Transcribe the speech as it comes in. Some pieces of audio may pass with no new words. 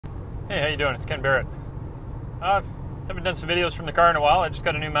Hey, how you doing? It's Ken Barrett. Haven't done some videos from the car in a while. I just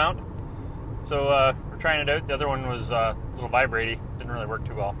got a new mount, so we're trying it out. The other one was a little vibratey, didn't really work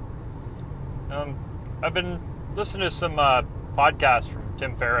too well. I've been listening to some podcasts from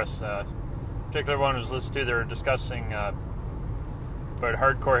Tim Ferriss. Particular one was listened to. They were discussing about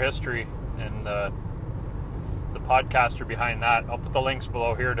hardcore history and the podcaster behind that. I'll put the links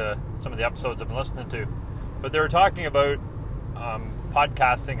below here to some of the episodes I've been listening to. But they were talking about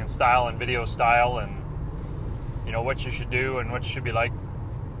podcasting and style and video style and what you should do and what you should be like.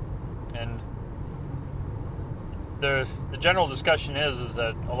 And the general discussion is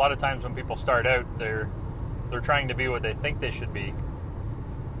that a lot of times when people start out, they're trying to be what they think they should be,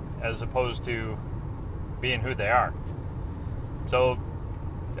 as opposed to being who they are. So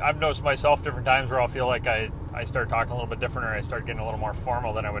I've noticed myself different times where I'll feel like I start talking a little bit different, or I start getting a little more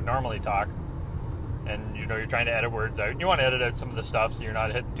formal than I would normally talk. And you're trying to edit words out. You want to edit out some of the stuff so you're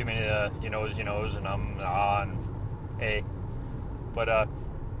not hitting too many you knows and and ah and a. But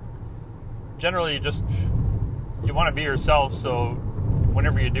generally, you want to be yourself. So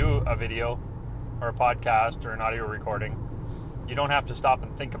whenever you do a video or a podcast or an audio recording, you don't have to stop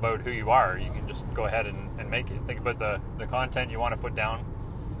and think about who you are. You can just go ahead and make it. Think about the content you want to put down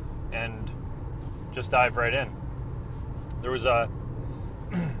and just dive right in. There was a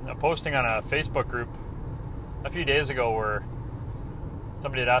posting on a Facebook group a few days ago where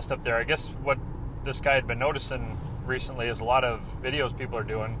somebody had asked up there, I guess what this guy had been noticing recently is a lot of videos people are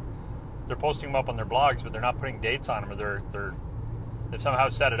doing, they're posting them up on their blogs, but they're not putting dates on them, or they've somehow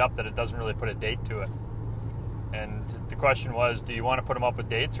set it up that it doesn't really put a date to it. And the question was, do you want to put them up with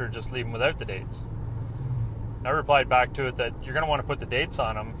dates or just leave them without the dates? And I replied back to it that you're going to want to put the dates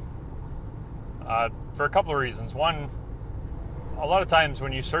on them for a couple of reasons. One, a lot of times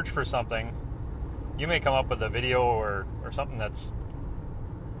when you search for something, you may come up with a video or something it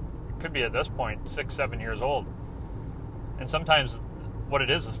could be at this point 6-7 years old, and sometimes what it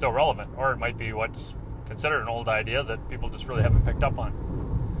is still relevant, or it might be what's considered an old idea that people just really haven't picked up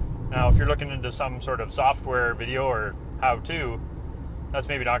on. Now, if you're looking into some sort of software video or how-to, that's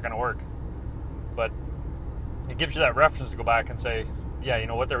maybe not going to work, but it gives you that reference to go back and say, yeah,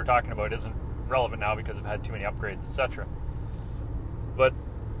 what they were talking about isn't relevant now because I've had too many upgrades, etc. But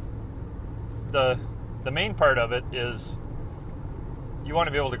the main part of it is you want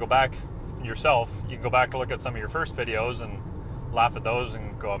to be able to go back yourself. You can go back to look at some of your first videos and laugh at those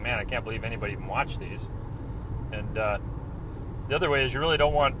and go, man, I can't believe anybody even watched these. And the other way is you really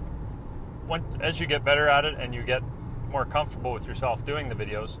don't want, as you get better at it and you get more comfortable with yourself doing the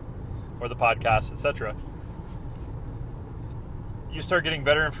videos or the podcasts, etc., you start getting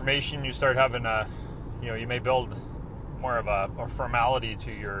better information. You start having you may build more of a formality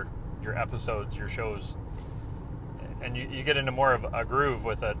to your episodes, your shows, and you get into more of a groove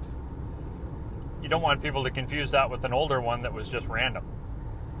with it. You don't want people to confuse that with an older one that was just random,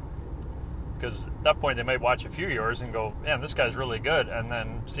 because at that point they might watch a few of yours and go, man, this guy's really good, and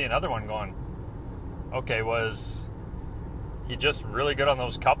then see another one going, okay, was he just really good on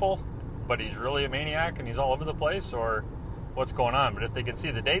those couple, but he's really a maniac and he's all over the place, or what's going on? But if they can see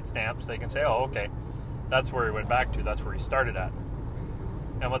the date stamps, they can say, oh, okay, that's where he went back to, that's where he started at.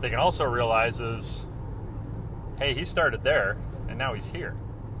 And what they can also realize is, hey, he started there, and now he's here.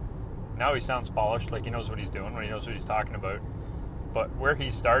 Now he sounds polished, like he knows what he's doing, when he knows what he's talking about. But where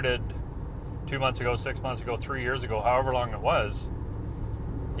he started 2 months ago, 6 months ago, 3 years ago, however long it was,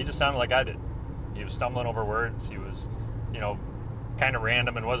 he just sounded like I did. He was stumbling over words. He was, kind of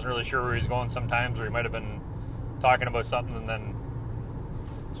random and wasn't really sure where he was going sometimes, or he might have been talking about something and then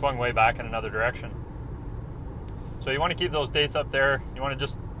swung way back in another direction. So you want to keep those dates up there. You want to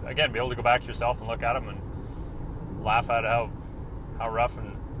just, again, be able to go back yourself and look at them and laugh at how rough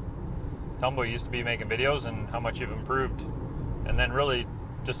and tumble you used to be making videos and how much you've improved. And then really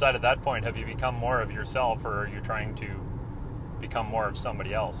decide at that point, have you become more of yourself, or are you trying to become more of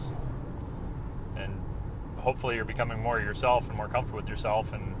somebody else? And hopefully you're becoming more yourself and more comfortable with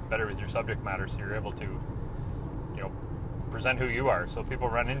yourself and better with your subject matter, so you're able to present who you are. So people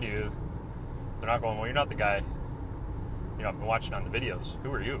run into you, they're not going, well, you're not the guy I've been watching on the videos.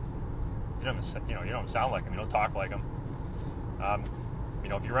 Who are you? You don't sound like him. You don't talk like him.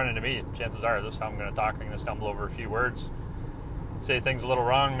 If you run into me, chances are this is how I'm going to talk. I'm going to stumble over a few words, say things a little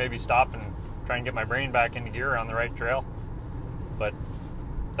wrong, maybe stop and try and get my brain back into gear on the right trail. But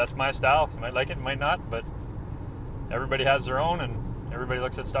that's my style. You might like it, you might not, but everybody has their own, and everybody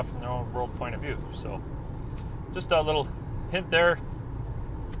looks at stuff from their own world point of view. So just a little hint there.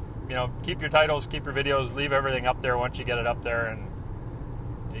 Keep your titles, keep your videos, leave everything up there once you get it up there, and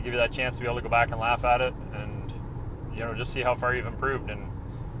it give you that chance to be able to go back and laugh at it and, just see how far you've improved. And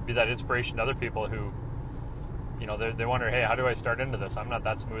be that inspiration to other people who, they wonder, hey, how do I start into this? I'm not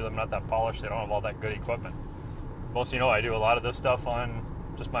that smooth. I'm not that polished. I don't have all that good equipment. Most I do a lot of this stuff on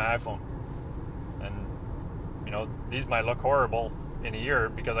just my iPhone. And, these might look horrible in a year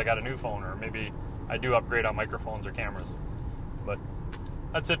because I got a new phone, or maybe I do upgrade on microphones or cameras. But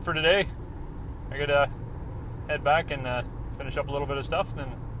that's it for today. I gotta head back and finish up a little bit of stuff and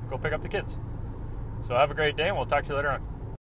then go pick up the kids. So have a great day, and we'll talk to you later on.